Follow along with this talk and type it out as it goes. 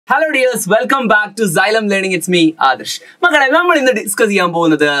Hello dears, welcome back to Xylem Learning. It's me, Adarsh. മക്കളെ നമ്മൾ ഇന്ന് discuss ചെയ്യാൻ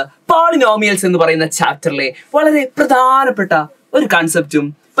പോകുന്നത് പോളിനോമിയൽസ് എന്ന് പറയുന്ന ചാപ്റ്ററിലെ വളരെ പ്രധാനപ്പെട്ട ഒരു കൺസെപ്റ്റും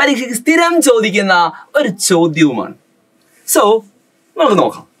പരീക്ഷയ്ക്ക് സ്ഥിരം ചോദിക്കുന്ന ഒരു ചോദ്യവുമാണ്. സോ നമുക്ക്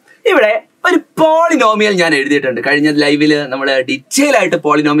നോക്കാം. ഇവിടെ ഒരു പോളിനോമിയൽ ഞാൻ എഴുതിയിട്ടുണ്ട്. കഴിഞ്ഞ ലൈവിൽ നമ്മൾ ഡീറ്റെയിൽ ആയിട്ട്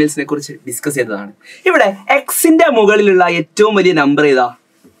പോളിനോമിയൽസിനെ കുറിച്ച് ഡിസ്കസ് ചെയ്തതാണ്. ഇവിടെ എക്സിന്റെ മുകളിലുള്ള ഏറ്റവും വലിയ നമ്പർ ഏതാ?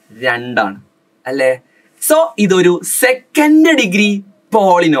 2 ആണ് അല്ലേ? സോ ഇതൊരു സെക്കൻഡ് ഡിഗ്രി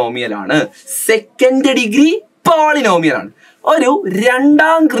പോളിനോമിയൽ ആണ്. സെക്കൻഡ് ഡിഗ്രി പോളിനോമിയൽ ആണ്. ഒരു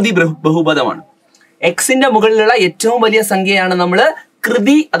രണ്ടാം കൃതി ബഹുപദമാണ്. എക്സിന്റെ മുകളിലുള്ള ഏറ്റവും വലിയ സംഖ്യയാണ് നമ്മൾ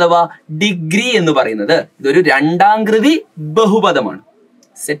കൃതി അഥവാ ഡിഗ്രി എന്ന് പറയുന്നത്. ഇതൊരു രണ്ടാം കൃതി ബഹുപദമാണ്.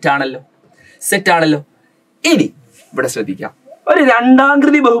 സെറ്റാണല്ലോ. ഇനി ഇവിടെ ശ്രദ്ധിക്കാം. ഒരു രണ്ടാം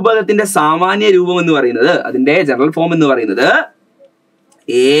കൃതി ബഹുപദത്തിന്റെ സാമാന്യ രൂപം എന്ന് പറയുന്നത്, അതിന്റെ ജനറൽ ഫോം എന്ന് പറയുന്നത്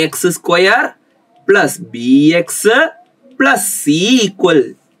ax² plus bx plus c equal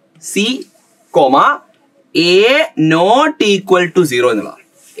c, a not equal to 0 എന്നുള്ളതാണ്.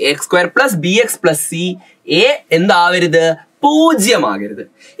 ax² plus bx plus c, a എന്താവരുത്? 0 ആകരുത്.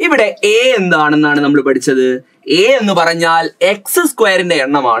 ഇവിടെ a എന്താണെന്നാണ് നമ്മൾ പഠിച്ചത്. a എന്ന് പറഞ്ഞാൽ x²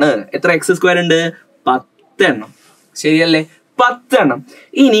 എണ്ണമാണ്. എത്ര x² ഉണ്ട്? 10 എണ്ണം. ശരിയല്ലേ? 10 എണ്ണം.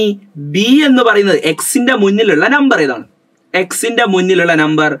 ഇനി b എന്ന് പറയുന്നത് എക്സിന്റെ മുന്നിലുള്ള നമ്പർ ഏതാണ്? എക്സിന്റെ മുന്നിലുള്ള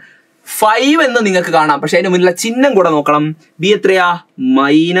നമ്പർ 5 എന്ന് നിങ്ങൾക്ക് കാണാം. പക്ഷെ അതിന്റെ മുന്നിലുള്ള ചിഹ്നം കൂടെ നോക്കണം. ബി എത്രയാ?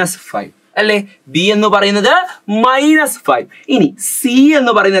 -5 അല്ലേ? ബി എന്ന് പറയുന്നത് -5. ഇനി സി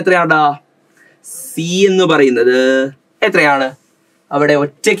എന്ന് പറയുന്നത് എത്രയാടാ? സി എന്ന് പറയുന്നത് എത്രയാണ്? അവിടെ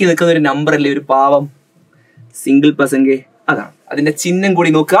ഒറ്റയ്ക്ക് നിൽക്കുന്ന ഒരു നമ്പർ അല്ലേ, ഒരു പാവം സിംഗിൾ പെർസെന്റ്. അതാണ്. അതിന്റെ ചിഹ്നം കൂടി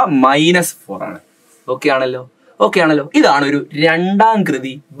നോക്കുക, -4 ആണ്. ഓക്കെ ആണല്ലോ. ഇതാണ് ഒരു രണ്ടാം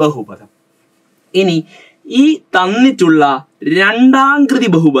കൃതി ബഹുപദം. ഇനി ഈ തന്നിട്ടുള്ള രണ്ടാം കൃതി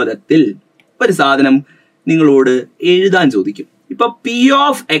ബഹുപദത്തിൽ ഒരു സാധനം നിങ്ങളോട് എഴുതാൻ ചോദിക്കും. ഇപ്പൊ പി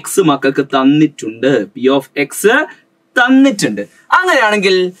ഓഫ് എക്സ് മക്കൾക്ക് തന്നിട്ടുണ്ട്.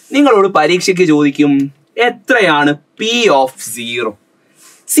 അങ്ങനെയാണെങ്കിൽ നിങ്ങളോട് പരീക്ഷയ്ക്ക് ചോദിക്കും, എത്രയാണ് പി ഓഫ് 0?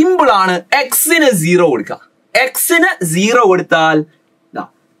 സിമ്പിൾ ആണ്. എക്സിന് 0 കൊടുക്കുക. എക്സിന് 0 കൊടുത്താൽ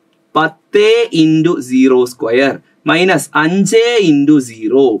 10 × 0² -5 ×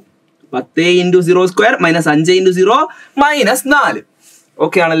 0. 10 × 0² -5 × 0 -4.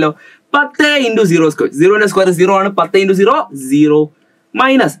 ഓക്കെ ആണല്ലോ. 10 × 0². 0ന്റെ സ്ക്വയർ 0 ആണ്. 10 × 0 0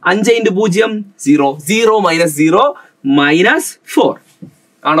 -5 × 0 0 0 -4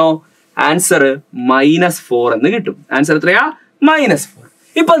 ആണോ? ആൻസർ -4 എന്ന് കിട്ടും. ആൻസർ എത്രയാ? -4.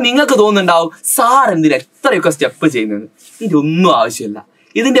 ഇപ്പൊ നിങ്ങൾക്ക് തോന്നുന്നുണ്ടാവും, സാർ എന്തിനാ എത്രയൊക്കെ സ്റ്റെപ്പ് ചെയ്യുന്നത്?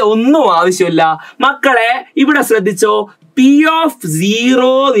 ഇതിന്റെ ഒന്നും ആവശ്യമില്ല മക്കളെ. ഇവിടെ ശ്രദ്ധിച്ചോ, പി ഓഫ്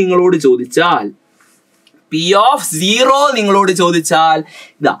 0 നിങ്ങളോട് ചോദിച്ചാൽ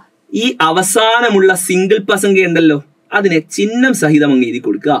ഇതാ ഈ അവസാനമുള്ള സിംഗിൾ പെർസെന്റ് ഉണ്ടല്ലോ, അതിനെ ചിഹ്നം സഹിതം അങ്ങ് എഴുതി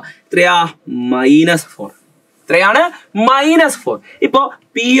കൊടുക്കുക. എത്രയാ? -4. എത്രയാണ്? -4. ഇപ്പോ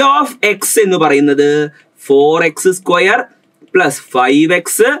പി ഓഫ് എക്സ് എന്ന് പറയുന്നത് 4x² plus 5x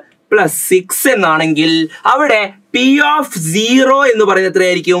plus 6 എന്നാണെങ്കിൽ അവിടെ പി ഓഫ് 0 എന്ന് പറയുന്നത്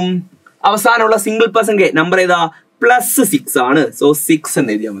എത്രയായിരിക്കും? അവസാനമുള്ള സിംഗിൾ പെർസെന്റ് നമ്പർ ഏതാ? +6 ആണ്. സോ 6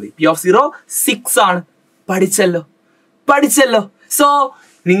 എന്ന് എഴുതിയാൽ മതി. പി ഓഫ് 0 6 ആണ്. പഠിച്ചല്ലോ. സോ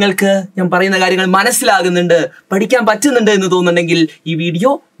നിങ്ങൾക്ക് ഞാൻ പറയുന്ന കാര്യങ്ങൾ മനസ്സിലാകുന്നുണ്ട്, പഠിക്കാൻ പറ്റുന്നുണ്ട് എന്ന് തോന്നുന്നുണ്ടെങ്കിൽ ഈ വീഡിയോ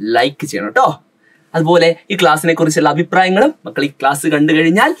ലൈക്ക് ചെയ്യണം കേട്ടോ. അതുപോലെ ഈ ക്ലാസ്സിനെ കുറിച്ചുള്ള അഭിപ്രായങ്ങളും മക്കൾ ഈ ക്ലാസ് കണ്ടു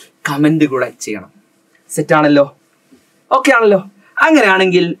കഴിഞ്ഞാൽ കമന്റ് കൂടെ ചെയ്യണം. സെറ്റാണല്ലോ? ഓക്കെ ആണല്ലോ?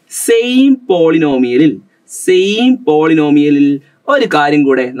 അങ്ങനെയാണെങ്കിൽ സെയിം പോളിനോമിയലിൽ ഒരു കാര്യം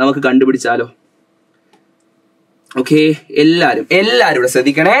കൂടെ നമുക്ക് കണ്ടുപിടിച്ചാലോ? ഓക്കെ, എല്ലാരും ഇവിടെ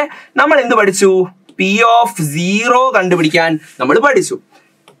ശ്രദ്ധിക്കണേ. നമ്മൾ എന്ത് പഠിച്ചു? പി ഓഫ് 0 കണ്ടുപിടിക്കാൻ നമ്മൾ പഠിച്ചു.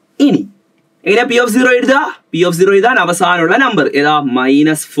 ഇനി എങ്ങനെ പി ഓഫ് 0 എഴുതുക? പി ഓഫ് 0 എഴുതാൻ അവസാനമുള്ള നമ്പർ ഏതാ?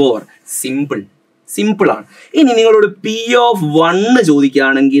 -4. സിമ്പിൾ ആണ്. ഇനി നിങ്ങളോട് പി ഓഫ് 1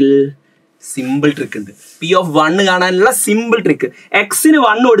 ചോദിക്കുകയാണെങ്കിൽ സിമ്പിൾ ട്രിക്ക് ഉണ്ട്. പി ഓഫ് 1 കാണാനുള്ള സിമ്പിൾ ട്രിക്ക്. എക്സിന്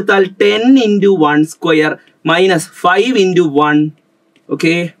 1 കൊടുത്താൽ 10 × 1² -5 × 1.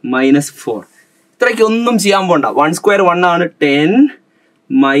 ഓക്കെ, -4. ഇത്രയ്ക്ക് ഒന്നും ചെയ്യാൻ പോണ്ട. 1² 1 ആണ്. 10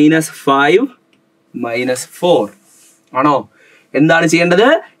 -5 -4 ആണോ? എന്താണ് ചെയ്യേണ്ടത്?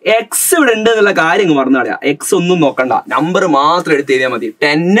 എക്സ് ഇവിടെ ഉണ്ട് എന്നുള്ള കാര്യം മറന്നാളിയാ. എക്സ് ഒന്നും നോക്കണ്ട, നമ്പർ മാത്രം എടുത്ത് എഴുതിയാൽ മതി.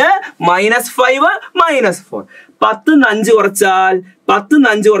 10 -5 -4. 10 ന്ന് 5 കുറച്ചാൽ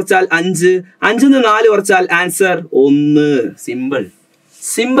 5 5 ന്ന് 4 കുറച്ചാൽ ആൻസർ 1. സിമ്പിൾ.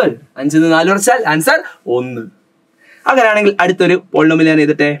 5 ന്ന് 4 കുറച്ചാൽ ആൻസർ 1. അങ്ങനെയാണെങ്കിൽ അടുത്തൊരു പോളിനോമിയൽ ഞാൻ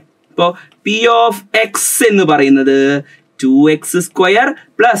എഴുതട്ടെ. ഇപ്പോ പി ഓഫ് എക്സ് എന്ന് പറയുന്നത് 2x²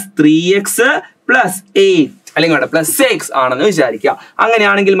 plus 3x plus 8 അല്ലെങ്കിൽ വേണ്ട +6 ആണെന്ന് വിചാരിക്കുക.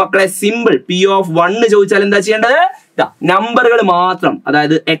 അങ്ങനെയാണെങ്കിൽ മക്കളെ സിമ്പിൾ പി ഓഫ് 1 ചോദിച്ചാൽ എന്താ ചെയ്യേണ്ടത്? നമ്പറുകൾ മാത്രം,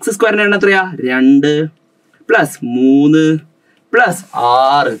 അതായത് എക്സ് സ്ക്വയറിന്റെ എണ്ണം എത്രയാ 2 പ്ലസ് 3 പ്ലസ്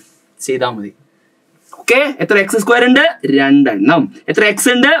 6 ചെയ്താൽ മതി. ഓക്കെ, എത്ര എക്സ് സ്ക്വയർ ഉണ്ട് 2 എണ്ണം, എത്ര എക്സ്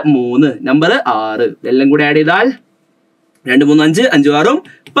ഉണ്ട് 3, നമ്പർ 6, എല്ലാം കൂടെ ആഡ് ചെയ്താൽ 2 3 5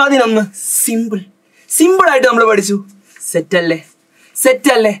 5 6 11. സിമ്പിൾ ആയിട്ട് നമ്മൾ പഠിച്ചു. സെറ്റ്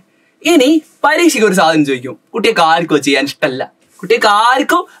അല്ലേ? ഇനി പരീക്ഷയ്ക്ക് ഒരു സാധനം ചോദിക്കും, കുട്ടികൾക്ക് ആർക്കും അത്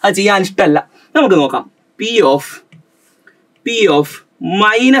ചെയ്യാൻ ഇഷ്ടമല്ല, നമുക്ക് നോക്കാം. പി ഓഫ്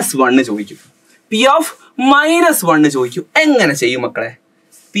 -1 ചോദിക്കും. എങ്ങനെ ചെയ്യും മക്കളെ?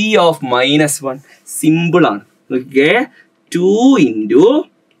 പി ഓഫ് -1 സിമ്പിൾ ആണ്. Okay, 2 into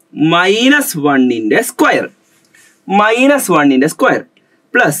 -1ന്റെ square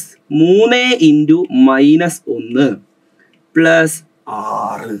plus 3 into -1 plus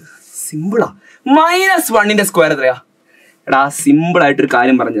 6. സിമ്പിളാ. -1ന്റെ square എത്രയാ? എടാ സിമ്പിൾ ആയിട്ടൊരു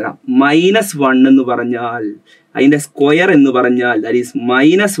കാര്യം പറഞ്ഞുതരാം. -1 എന്ന് പറഞ്ഞാൽ അതിന്റെ സ്ക്വയർ എന്ന് പറഞ്ഞാൽ ദാറ്റ് ഈസ്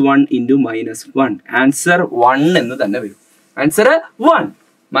 -1 ഇൻറ്റു -1. ആൻസർ 1 എന്ന് തന്നെ വരും. ആൻസർ 1.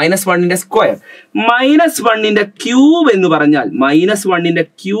 -1ന്റെ സ്ക്വയർ. -1ന്റെ ക്യൂബ് എന്ന് പറഞ്ഞാൽ -1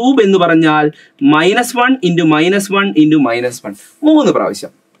 ഇൻറ്റു -1 ഇൻറ്റു -1 3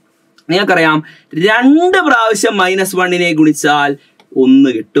 പ്രാവശ്യം. നിങ്ങൾക്കറിയാം 2 പ്രാവശ്യം -1നെ ഗുണിച്ചാൽ 1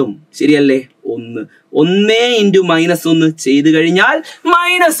 കിട്ടും. ശരിയല്ലേ? 1 ഇൻറ്റു -1 ചെയ്ത് കഴിഞ്ഞാൽ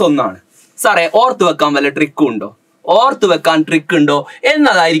 -1 ആണ്. സാറേ ഓർത്ത് വെക്കാൻ വല്ല ട്രിക്കും ഉണ്ടോ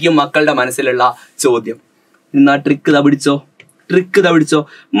എന്നതായിരിക്കും മക്കളുടെ മനസ്സിലുള്ള ചോദ്യം. എന്നാ ട്രിക്ക് പിടിച്ചോ.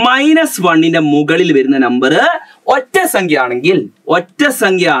 -1ന്റെ മുകളിൽ വരുന്ന നമ്പർ ഒറ്റ സംഖ്യ ആണെങ്കിൽ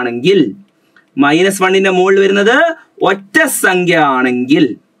 -1ന്റെ മുകളിൽ വരുന്നത് ഒറ്റ സംഖ്യയാണെങ്കിൽ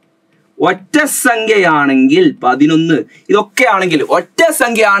 11 ഇതൊക്കെ ആണെങ്കിൽ ഒറ്റ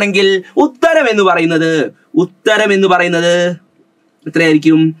സംഖ്യ ആണെങ്കിൽ ഉത്തരം എന്ന് പറയുന്നത്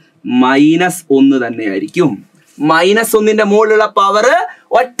എത്രയായിരിക്കും? -1 തന്നെയായിരിക്കും. -1ന്റെ മുകളിലുള്ള പവർ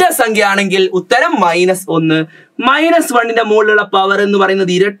ഒറ്റ സംഖ്യ ആണെങ്കിൽ ഉത്തരം -1. -1ന്റെ മുകളിലുള്ള പവർ എന്ന്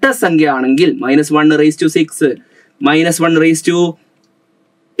പറയുന്നത് ഇരട്ട സംഖ്യ ആണെങ്കിൽ -1 raised to 6, -1 raised to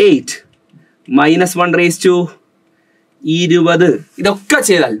 8, -1 raised to 20 ഇതൊക്കെ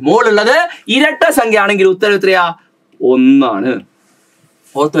ചെയ്താൽ മുകളിലുള്ളത് ഇരട്ട സംഖ്യ ആണെങ്കിൽ ഉത്തരം എത്രയാ? 1 ആണ്.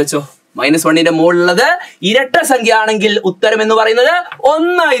 ഓർത്ത് വെച്ചോ. -1ന്റെ മുകളിലുള്ളത് ഇരട്ട സംഖ്യ ആണെങ്കിൽ ഉത്തരം എന്ന് പറയുന്നത് 1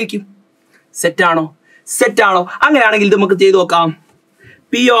 ആയിരിക്കും. സെറ്റാണോ? അങ്ങനെയാണെങ്കിൽ ഇത് നമുക്ക് ചെയ്തു നോക്കാം.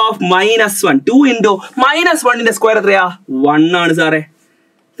 P of -1 2 ഇൻറ്റു -1ന്റെ സ്ക്വയർ എത്രയാ? 1 ആണ് സാറേ.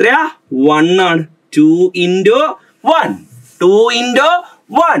 എത്രയാ? 1 ആണ്. 2 ഇൻറ്റു 1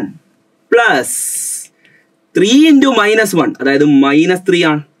 പ്ലസ് 3 ഇൻറ്റു -1 അതായത് -3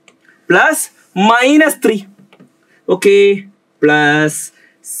 ആണ്. പ്ലസ് -3 ഓക്കെ പ്ലസ്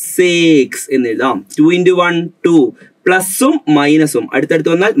 6 എന്ന് എഴുതാം. 2 ഇൻറ്റു 1 2 പ്ലസും മൈനസും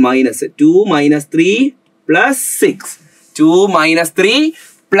അടുത്തടുത്ത് വന്നാൽ മൈനസ് 2 - 3 പ്ലസ് 6 2 - 3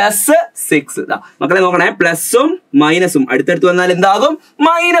 പ്ലസ് 6. മക്കളെ നോക്കണേ, പ്ലസും മൈനസും അടുത്തടുത്ത് വന്നാൽ എന്താകും?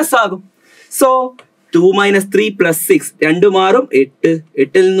 മൈനസ് ആകും. സോ 2 - 3 പ്ലസ് 6 2 മാറും 8.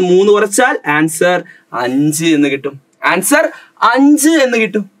 8ൽ നിന്ന് 3 കുറച്ചാൽ ആൻസർ 5 എന്ന്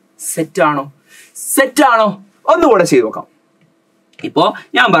കിട്ടും. സെറ്റാണോ? ഒന്നുകൂടെ ചെയ്ത് നോക്കാം. ഇപ്പോ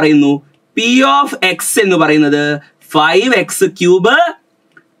ഞാൻ പറയുന്നു P ഓഫ് X എന്ന് പറയുന്നത് 5x cube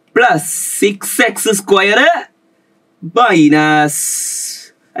plus 6x square minus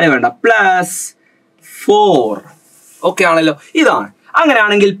plus 4. Okay ആണല്ലോ? ഇതാണ്.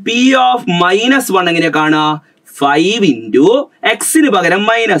 അങ്ങനെയാണെങ്കിൽ P ഓഫ് -1 എങ്ങനെയാ കാണുക? 5 ഇൻറ്റു എക്സിന് പകരം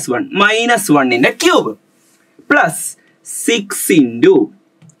 -1ന്റെ ക്യൂബ് പ്ലസ് 6 ഇൻറ്റു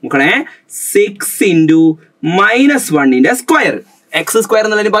നോക്കണേ 6 ഇൻറ്റു -1ന്റെ സ്ക്വയർ. എക്സ് സ്ക്വയർ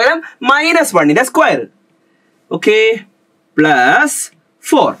എന്നുള്ളതിന് പകരം -1ന്റെ സ്ക്വയർ. Okay plus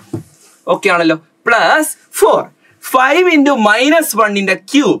 4. ഓക്കെ ആണല്ലോ? പ്ലസ് 4. 5 into -1ന്റെ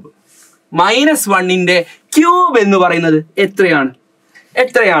cube. -1ന്റെ ക്യൂബ് എന്ന് പറയുന്നത് എത്രയാണ്?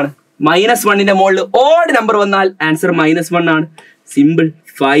 -1ന്റെ മുകളിൽ ഓഡ് നമ്പർ വന്നാൽ ആൻസർ -1 ആണ്. സിമ്പിൾ.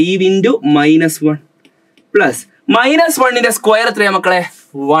 5 ഇൻറ്റു -1 പ്ലസ് -1ന്റെ സ്ക്വയർ എത്രയാ മക്കളെ?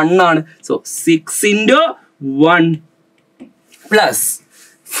 1 ആണ്. സോ 6 ഇൻറ്റു 1 പ്ലസ്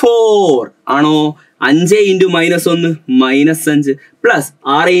 4 ആണോ? 5 ഇൻറ്റു -1 -5 പ്ലസ്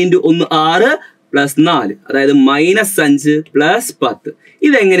 6 ഇൻറ്റു 1 6 പ്ലസ് 4 അതായത് -5 പ്ലസ് 10.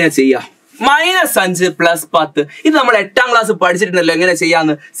 ഇതെങ്ങനെയാ ചെയ്യാ? -5 പ്ലസ് 10 ഇത് നമ്മൾ 8ാം ക്ലാസ് പഠിച്ചിട്ടുണ്ടല്ലോ എങ്ങനെ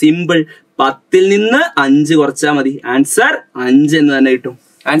ചെയ്യാന്ന്. സിമ്പിൾ. 10ൽ നിന്ന് 5 കുറച്ചാൽ മതി. ആൻസർ 5 എന്ന് തന്നെ കിട്ടും.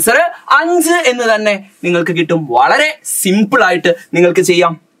 നിങ്ങൾക്ക് കിട്ടും. വളരെ സിമ്പിൾ ആയിട്ട് നിങ്ങൾക്ക്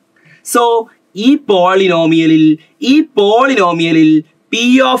ചെയ്യാം. സോ ഈ പോളിനോമിയലിൽ P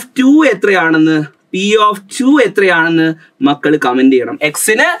ഓഫ് 2 എത്രയാണെന്ന് മക്കൾ കമന്റ് ചെയ്യണം.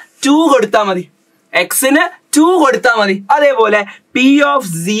 എക്സിന് 2 കൊടുത്താൽ മതി. എക്സിന് 2 കൊടുത്താൽ മതി. അതേപോലെ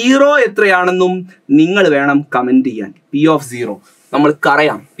P(0) എത്രയാണെന്നും നിങ്ങൾ വേണം കമന്റ് ചെയ്യാൻ. P(0)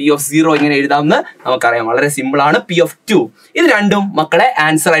 നമ്മൾക്കറിയാം. P(0) എങ്ങനെ എഴുതാമെന്ന് നമുക്കറിയാം. വളരെ സിമ്പിൾ ആണ്. P(2) ഇത് രണ്ടും മക്കളെ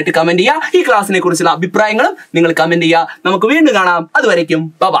ആൻസർ ആയിട്ട് കമന്റ് ചെയ്യുക. ഈ ക്ലാസ്സിനെ കുറിച്ചുള്ള അഭിപ്രായങ്ങളും നിങ്ങൾ കമന്റ് ചെയ്യുക. നമുക്ക് വീണ്ടും കാണാം. അതുവരയ്ക്കും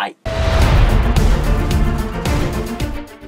ബൈ.